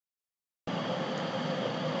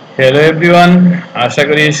Hello everyone, আশা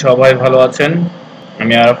করি সবাই ভালো আছেন।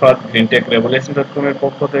 আমি আরাফাত গ্রিনটেক রেভলিউশন.com এর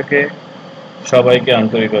পক্ষ থেকে সবাইকে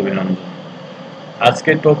আন্তরিক অভিনন্দন।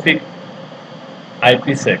 আজকের টপিক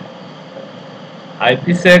আইপিসেক।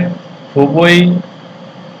 আইপিসেক খুবই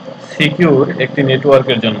সিকিউর একটি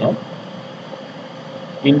নেটওয়ার্কের জন্য।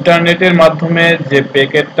 ইন্টারনেটের মাধ্যমে যে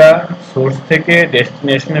প্যাকেটটা সোর্স থেকে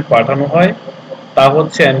ডেস্টিনেশনে পাঠানো হয় তা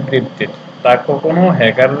হচ্ছে এনক্রিপ্টেড। তা কখনো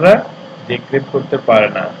হ্যাকাররা ডিক্রিপ্ট করতে পারে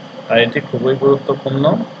না। তাই এটি খুবই গুরুত্বপূর্ণ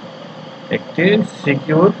একটি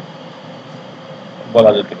সিকিউর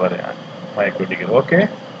বলা যেতে পারে মাইক্রোটিকে। ওকে,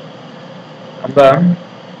 আমরা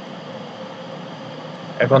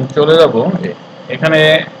এখন চলে যাব। এখানে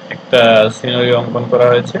একটা সিনারি অঙ্কন করা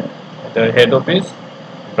হয়েছে। এটা হেড অফিস,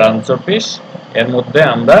 ব্রাঞ্চ অফিস, এর মধ্যে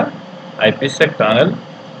আমরা আইপিসেক টানেল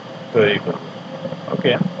তৈরি করব।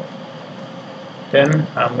 ওকে, দেন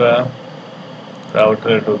আমরা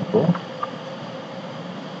রাউটারে ঢুকবো।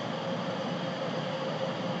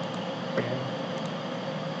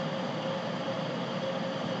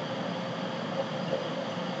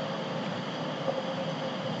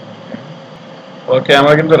 ওকে,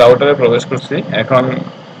 আমরা কিন্তু রাউটারে প্রবেশ করছি। এখন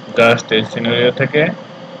জাস্ট এই সিনারিও থেকে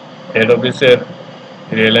হেড অফিসের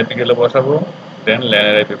রিয়েল আইপি গুলো বসাবো, দেন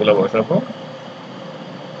ল্যানের আইপি গুলো বসাবো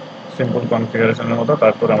সিম্পল কনফিগারেশনের মতো।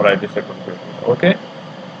 তারপর আমরা আইপি সেট করব। ওকে,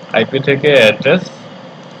 আইপি থেকে অ্যাড্রেস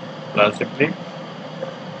প্লাসে ক্লিক,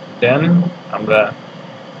 দেন আমরা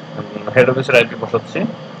হেড অফিসের আইপি বসাচ্ছি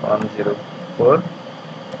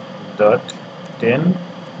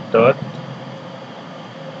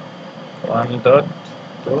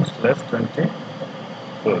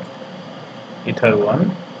 104.10.1.2/24 ether 1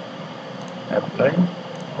 apply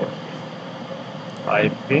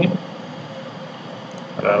IP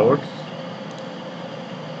routes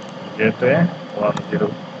gateway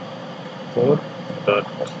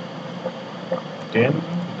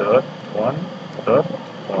 104.10.1.1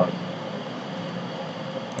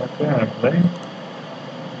 okay, apply,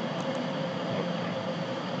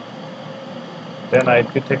 দেন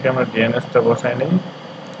আইপি থেকে আমরা ডিএনএসটা বসাই নিই।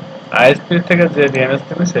 আইএসপি থেকে যে ডিএনএস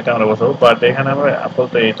দেবে সেটা আমরা বসাবো, বাট এখানে আমরা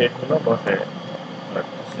আপাতত 88 গুলো বসে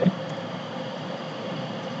রাখতেছি।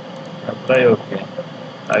 অ্যাপ্লাই, ওকে।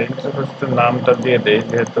 আর ইন্টারফেসের নামটা দিয়ে দেই,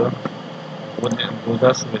 যেহেতু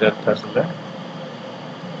বোঝার সুবিধার্থে আসলে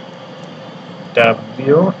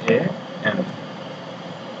WAN,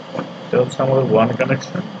 এটা হচ্ছে আমাদের ওয়ান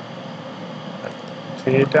কানেকশন।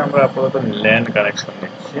 থ্রিটা আমরা আপাতত ল্যান্ড কানেকশন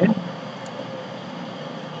নিচ্ছি,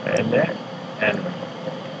 LAN,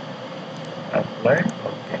 অ্যাপ্লাই,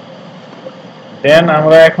 ওকে। দেন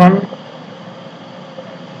আমরা এখন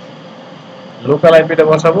লোকাল আইপিটা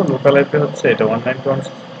বসাবো। লোকাল আইপি হচ্ছে এটা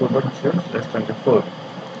 192.168.0/24।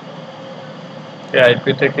 এই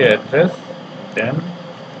আইপি থেকে অ্যাড্রেস, দেন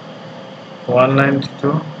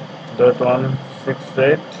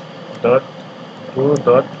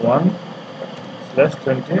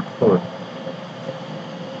 192.168.2.1/24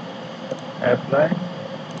 অ্যাপ্লাই,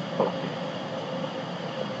 ওকে।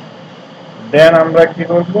 দেন আমরা কি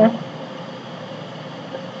করব,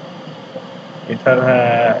 ইথার,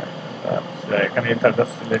 হ্যাঁ আচ্ছা, এখানে ইথারটা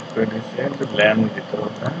সিলেক্ট করে দিয়েছি, কিন্তু ল্যান দিতে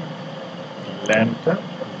হবে। ল্যানটা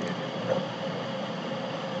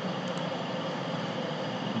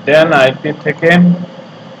দেন আইপি থেকে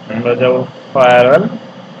আমরা যাব ফায়ারওয়াল,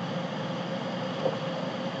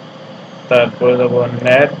 তারপরে যাব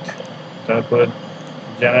নেট, তারপরে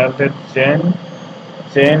জেনারেটেড চেইন।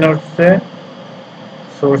 চেইন হচ্ছে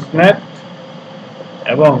সোর্স নেট,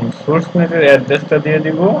 এবং সোর্স নেটের অ্যাড্রেসটা দিয়ে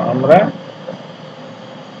দিব আমরা।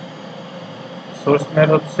 সোর্স নেট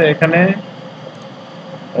হচ্ছে এখানে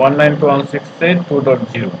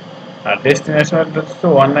 192.168.2.0, আর ডেস্টিনেশন অ্যাড্রেস হচ্ছে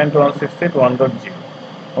 192.168.1.0।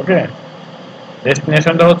 ওকে,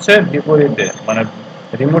 ডেস্টিনেশনটা হচ্ছে বিপরীতে, মানে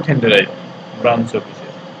রিমোট ইন্টারাইট ব্রাঞ্চ অফিসে।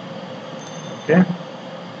 ওকে,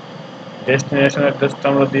 ডেস্টিনেশন অ্যাড্রেসটা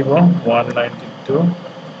আমরা দিব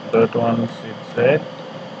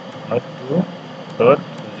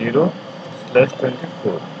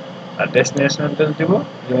 192.168.2.0/24, আর ডেস্টিনেশন অ্যাড্রেস দিব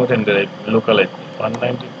রিমোট ইন্টারাইট লোকাল আইপি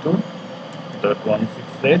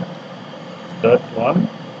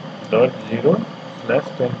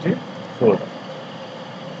 192.168.1.0/24।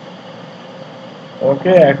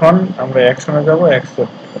 ওকে, এখন আমরা অ্যাকশনে যাব,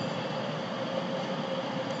 অ্যাকসেপ্ট।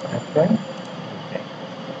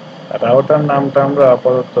 রাউটার নামটা আমরা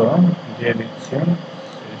আপাতত দিয়ে দিচ্ছি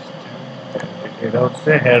এটা হচ্ছে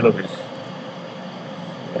হেড অফিস।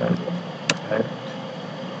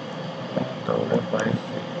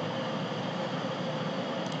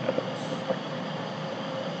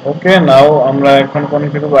 ওকে, নাও আমরা এখন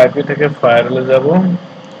কনফিগ আইপি থেকে ফায়ারওয়ালে যাব।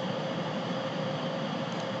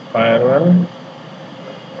 ফায়ারওয়াল,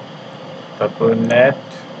 তারপর নেট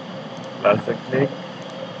ক্লাসে ক্লিক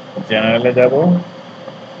জেনারেলে যাব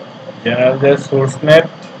জেনারেলে সোর্স নেট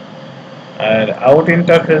আর আউট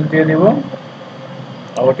ইন্টারফেস দিয়ে দিব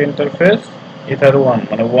আউট ইন্টারফেস ইথার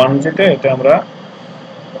 1 মানে 1 যেটা এটা আমরা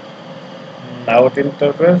out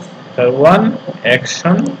interface ether 1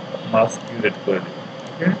 action mask create করে দিব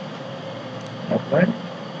ওকে অ্যাপ্লাই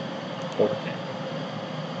ওকে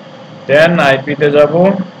দেন আইপি তে যাব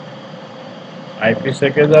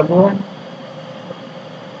IPsec এ যাব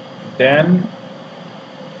দেন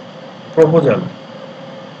প্রপোজাল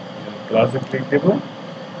ক্লাসে ক্লিক দেব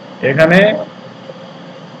এখানে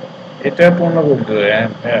এটা পূর্ণ করতে হবে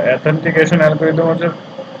অথেন্টিকেশন অ্যালগরিদম হচ্ছে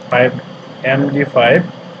 5MD5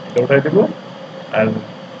 এটা উঠাই দেব আর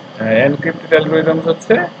এনক্রিপ্টেড অ্যালগরিদম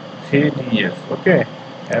হচ্ছে 3DS ওকে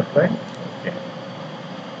অ্যাপ্লাই ওকে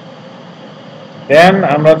দেন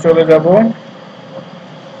আমরা চলে যাব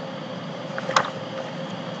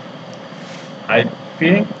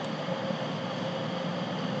আইপি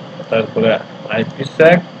তারপরে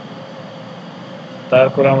IPsec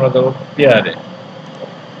তারপরে আমরা যাব পেয়ারে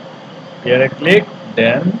ক্লিক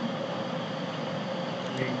দেন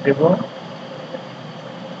ক্লিক দেব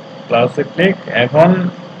ক্লাসে ক্লিক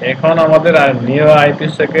এখন আমাদের নিউ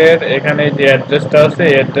IPsec এর এখানে যে অ্যাড্রেসটা আছে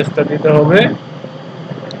এই অ্যাড্রেসটা দিতে হবে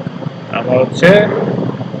আমার হচ্ছে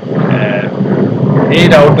এই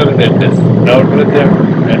রাউটারের যে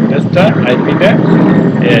অ্যাড্রেসটা আইপিটা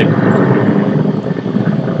এই আইপি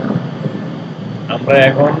আমরা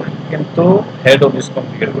এখন কিন্তু হেড অফিস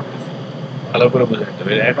কনফিগার করতেছি ভালো করে বুঝাতে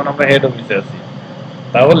হবে এখন আমরা হেড অফিসে আছি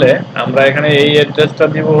তাহলে আমরা এখানে এই অ্যাড্রেসটা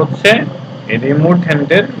দিব হচ্ছে এই রিমোট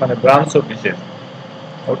হ্যান্ডের মানে ব্রাঞ্চ অফিসের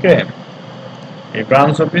ওকে এই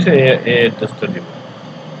ব্রাঞ্চ অফিসে এই অ্যাড্রেসটা দিব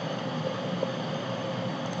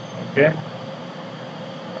ওকে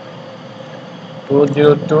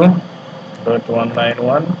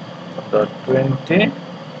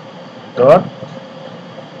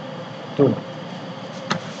 202.191.20.2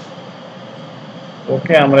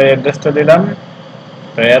 ওকে আমরা এই অ্যাড্রেসটা দিলাম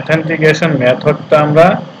তো অথেন্টিকেশন মেথডটা আমরা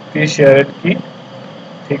shared কি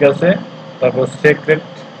ঠিক আছে তারপর সিক্রেট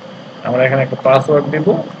আমরা এখানে একটা পাসওয়ার্ড দিব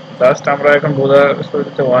জাস্ট আমরা এখন বোঝার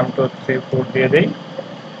সুবিধাতে 1 2 3 4 দিয়ে দেই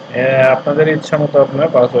আপনাদের ইচ্ছা মতো আপনারা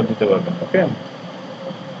পাসওয়ার্ড দিতে পারবেন ওকে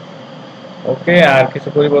ওকে আর কিছু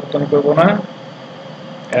পরিবর্তন করব না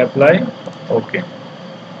অ্যাপ্লাই ওকে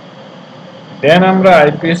দেন আমরা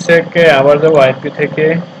IPsec কে আবার যাব আইপি থেকে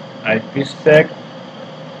IPsec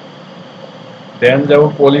দেন যাব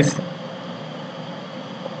পলিসি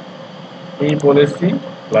এই পলিসি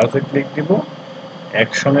ক্লাসে ক্লিক দিব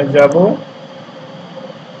অ্যাকশনে যাব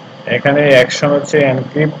এখানে অ্যাকশন হচ্ছে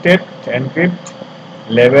এনক্রিপ্ট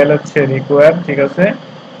লেভেল হচ্ছে রিকোয়ার ঠিক আছে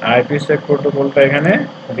IPsec প্রোটোকলটা এখানে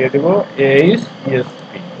দিয়ে দিব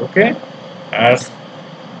AES-ESP ওকে আর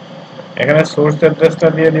এখানে সোর্স অ্যাড্রেসটা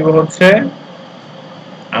দিয়ে দিব হচ্ছে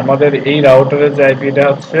আমাদের এই রাউটারের যে আইপিটা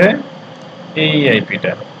হচ্ছে এই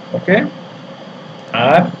আইপিটা ওকে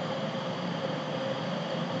আর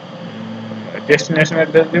ডেস্টিনেশন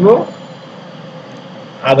অ্যাড্রেস দিব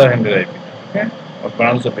আদার হ্যান্ডের আইপিটা ওকে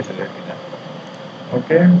ব্রাঞ্চ অফিসের আইপিটা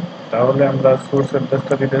ওকে তাহলে আমরা সোর্স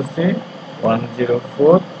অ্যাড্রেসটা দিতেছি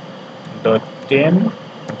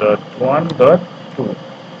 104.10.1.2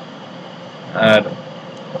 আর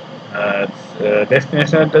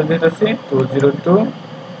ডেস্টিনেশন অ্যাড্রেস দিতেছি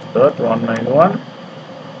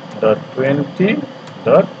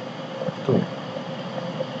 202.191.20.2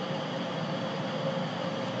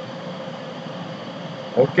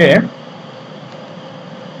 ওকে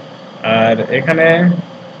আর এখানে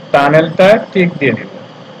টানেলটা টিক দিয়ে দিব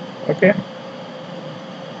ওকে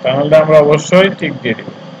টানেলটা আমরা অবশ্যই টিক দিয়ে দিব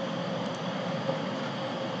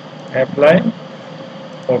অ্যাপ্লাই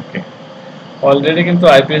ওকে অলরেডি কিন্তু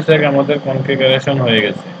IPsec আমাদের কনফিগারেশন হয়ে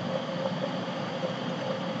গেছে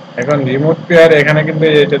এখন রিমোট পেয়ার এখানে কিন্তু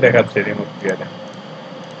এটা দেখাচ্ছে রিমোট পেয়ারে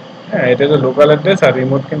হ্যাঁ এটা তো লোকাল অ্যাড্রেস আর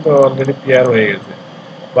রিমোট কিন্তু অলরেডি পেয়ার হয়ে গেছে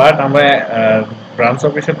বাট আমরা ব্রাঞ্চ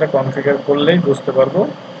অফিসেরটা কনফিগার করলেই বুঝতে পারবো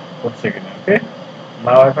হচ্ছে কিনা ওকে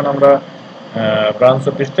নাও এখন আমরা ব্রাঞ্চ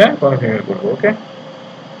অফিসটা কনফিগার করব ওকে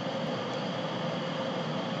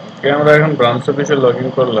ওকে আমরা এখন ব্রাঞ্চ অফিসে লগইন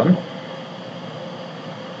করলাম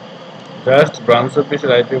জাস্ট ব্রাঞ্চ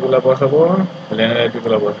অফিসের আইপি গুলো বসাবো ল্যানের আইপি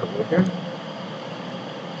গুলো বসাবো ওকে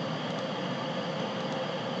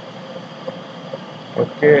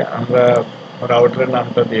ওকে আমরা রাউটারের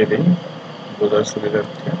নামটা দিয়ে দেই বোঝার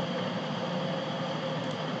সুবিধার্থে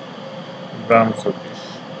branch office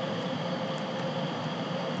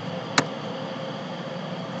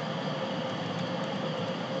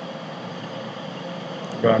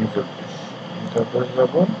branch office interface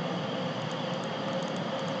যাব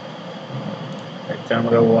এটা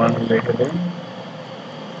আমরা 1 লিখে দেই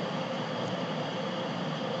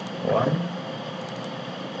 1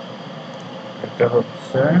 এটা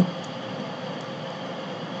হচ্ছে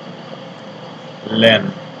ল্যান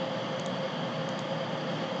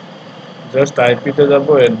জাস্ট আইপি তে যাব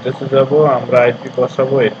অ্যাড্রেসে যাব আমরা আইপি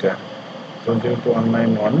বসাবো এটা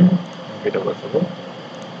 202.191 এটা বসাবো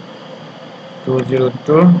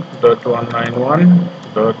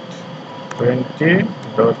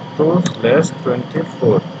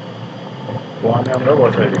 202.191.20.2/24 1 আমরা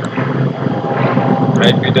বসাই দিলাম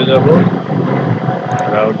আইপি তে যাব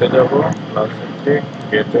রাউটে যাব প্লাস ক্লিক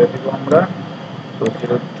গেটওয়ে দিব আমরা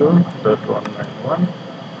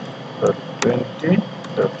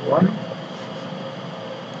 202.191.20.1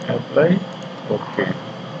 apply okay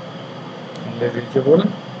only reachable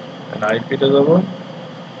and IP তে যাব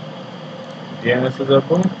DNS এ যাব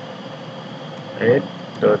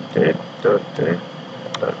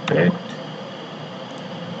 8.8.8.8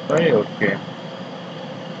 by okay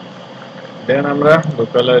then আমরা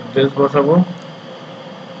লোকাল অ্যাড্রেস বসাবো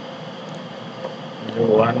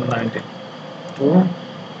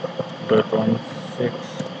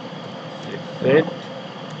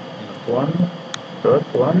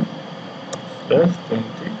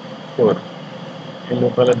এই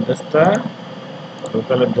লোকাল অ্যাড্রেসটা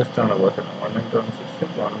আমরা বসালাম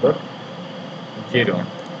 192.168.1.0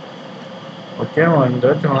 ওকে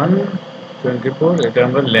 1.124 এটা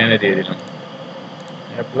আমরা ল্যানে দিয়ে দিলাম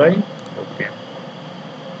অ্যাপ্লাই ওকে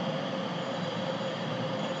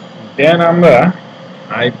দেন আমরা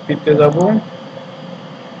আইপি তে যাব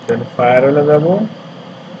দেন ফায়ারওয়ালে যাব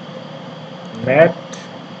নেট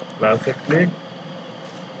প্লাসে ক্লিক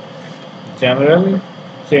জেনারেল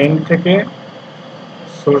চেইন থেকে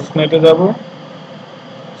সোর্স নেটে যাব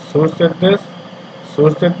সোর্স অ্যাড্রেস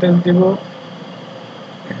দিব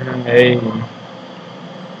এই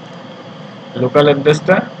লোকাল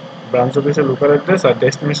অ্যাড্রেসটা ব্রাঞ্চ অফিসের লোকাল অ্যাড্রেস আর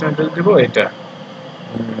ডেস্টিনেশন অ্যাড্রেস দিব এটা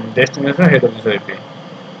ডেস্টিনেশন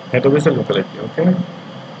হেড অফিসের লোকাল আইপি ওকে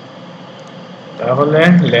তাহলে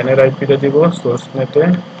ল্যানের আইপিটা দিব সোর্স নেটে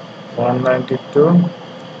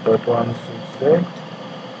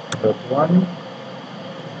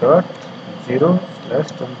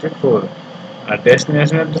 192.168.1.0/24 আর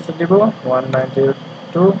ডেস্টিনেশন অ্যাড্রেসে দিব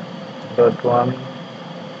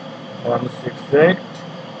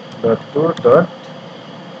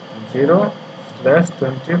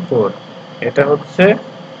 192.168.2.0/24 এটা হচ্ছে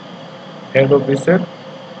হেড অফিসের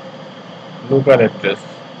লোকাল অ্যাড্রেস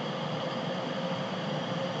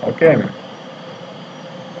ওকে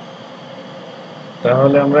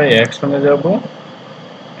তাহলে আমরা অ্যাকশনে যাব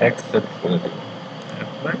অ্যাকসেপ্ট করে দেব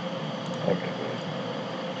অ্যাপ্লাই ওকে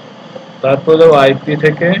তারপর যাব আইপি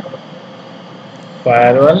থেকে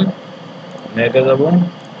ফায়ারওয়াল নেটে যাব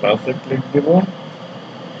পাসে ক্লিক দিব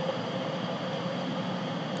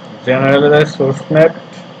জেনারেল সোর্স নেট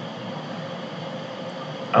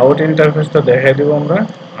আউট ইন্টারফেসটা দেখাই দিব আমরা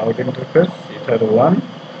আউট ইন্টারফেস ইথার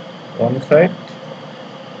 1 সাইড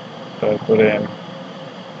তারপরে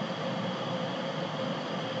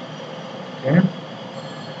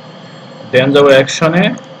দেন যাব অ্যাকশনে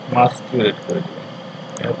মাস্ক ক্রিয়েট করে দিব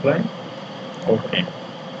অ্যাপ্লাই ওকে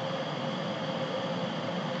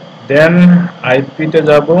দেন আইপি তে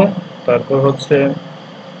যাব তারপর হচ্ছে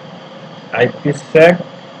IPsec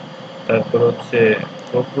তারপর হচ্ছে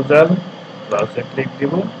প্রপোজাল প্লাসে ক্লিক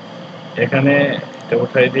দিব এখানে এটা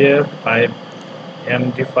উঠাই দিয়ে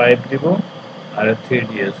 5MD5 দিব আর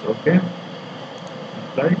 3DS ওকে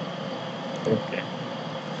অ্যাপ্লাই ওকে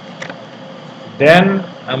দেন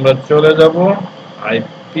আমরা চলে যাব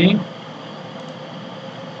আইপি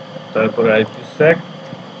তারপর IPsec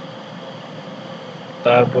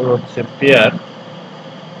তারপর হচ্ছে পেয়ার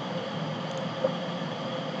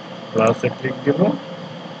প্লাসে ক্লিক দিব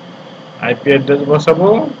আইপি অ্যাড্রেস বসাবো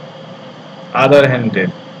আদার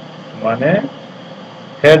হ্যান্ডেড মানে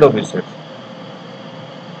হেড অফিসের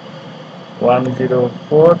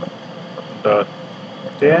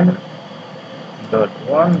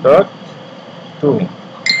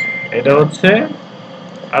 104.10.1.2 এটা হচ্ছে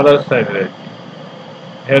আদার সাইডের আইপি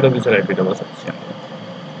হেড অফিসের আইপিটা বসাচ্ছি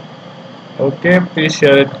ওকে প্লিজ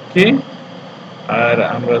শেয়ার ইট কি আর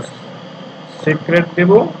আমরা সিক্রেট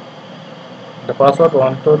দিব পাসওয়ার্ড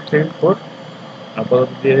 1234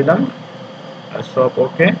 আপাতত দিয়ে দিলাম আর সব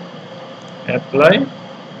ওকে অ্যাপ্লাই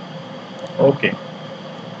ওকে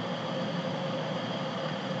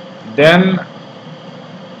দেন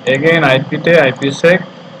again IP তে IPsec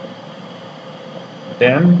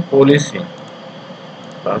দেন পলিসি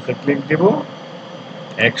পাশে ক্লিক দিব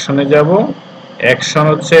অ্যাকশনে যাব অ্যাকশন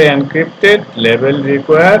হচ্ছে এনক্রিপ্টেড লেভেল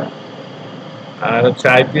রিকোয়ার্ড আর হচ্ছে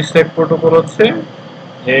IPsec প্রোটোকল হচ্ছে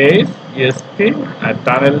ইএসপি আর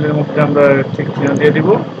টানেলের মধ্যে আমরা ঠিক চিহ্ন দিয়ে দিব।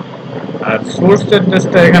 আর সোর্স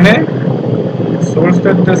অ্যাড্রেসটা এখানে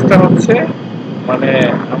হচ্ছে মানে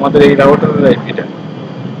আমাদের এই রাউটারের আইপিটা।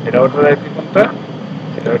 এই রাউটারের আইপি কোনটা?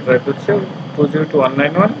 এই রাউটারের আইপি হচ্ছে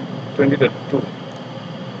 202.192.20.2।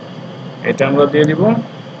 এটা আমরা দিয়ে দিব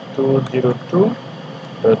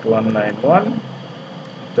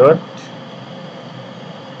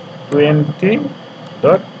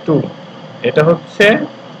 202.191.20.2। এটা হচ্ছে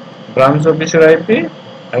ব্রাঞ্চ অফিসের আইপি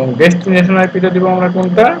এবং ডেস্টিনেশন আইপিটা দিব আমরা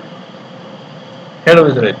কোনটা? হেড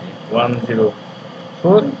অফিসের আইপি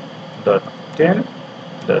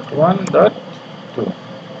 104.10.1.2।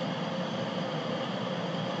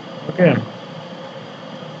 ওকে,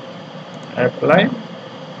 অ্যাপ্লাই।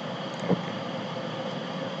 ওকে,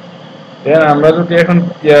 দেন আমরা যদি এখন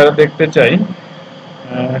পেয়ার দেখতে চাই,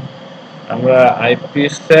 আমরা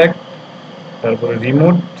আইপিসেক, তারপরে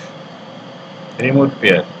রিমোট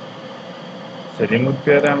পেয়ার, রিমোট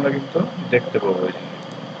পেয়ারে আমরা কিন্তু দেখতে পাবো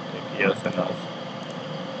কি আছে না আছে।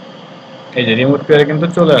 এই যে রিমোট পেয়ারে কিন্তু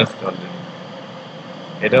চলে আসছে অলরেডি।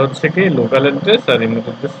 এটা হচ্ছে কি লোকাল অ্যাড্রেস আর রিমোট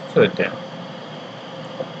অ্যাড্রেস হচ্ছে এটা।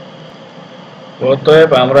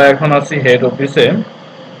 অতএব আমরা এখন আছি হেড অফিসে।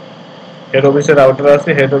 হেড অফিসের রাউটার আছে,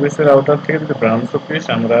 হেড অফিসের রাউটার থেকে যদি ব্রাঞ্চ অফিস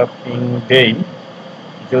আমরা পিং দেই,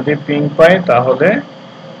 যদি পিং পাই তাহলে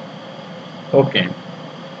ওকে।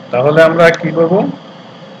 তাহলে আমরা কি করব?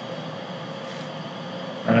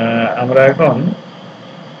 আমরা এখন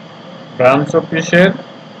ব্রাঞ্চ অফিসের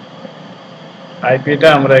আইপিটা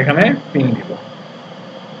আমরা এখানে পিং দিব।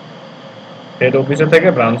 হেড অফিসে থেকে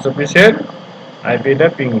ব্রাঞ্চ অফিসের আইপিটা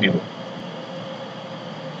পিং দিব।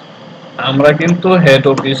 আমরা কিন্তু হেড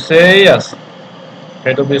অফিসেই আছি,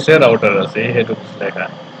 হেড অফিসের রাউটার আছে, এই হেড অফিস লেখা।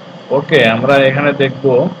 ওকে, আমরা এখানে দেখব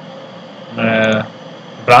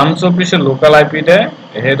ব্রাঞ্চ অফিসের লোকাল আইপিটা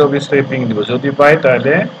হেড অফিস থেকে পিং দিব। যদি পাই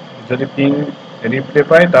তাহলে, যদি পিং রিপ্লে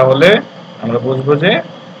পাই তাহলে আমরা বুঝবো যে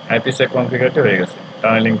আইপিসেক কনফিগারটা হয়ে গেছে,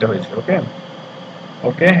 টানেলিংটা হয়েছে। ওকে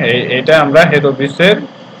ওকে, এইটা আমরা হেড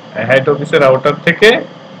অফিসের রাউটার থেকে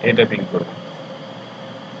এটা পিং করব।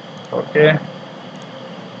 ওকে,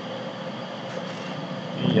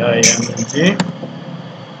 EIMG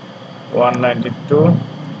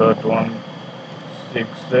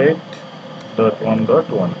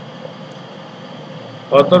 192.168.1.1।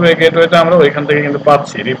 অতএব এই গেটওয়েটা আমরা ওইখান থেকে কিন্তু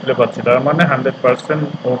পাচ্ছি, রিপ্লে পাচ্ছি, তার মানে 100%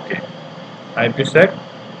 ওকে, IPsec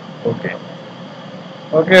okay.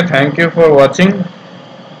 Okay, thank you for watching,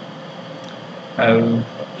 and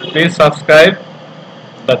please subscribe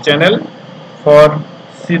the channel for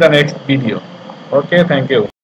see the next video. Okay, thank you.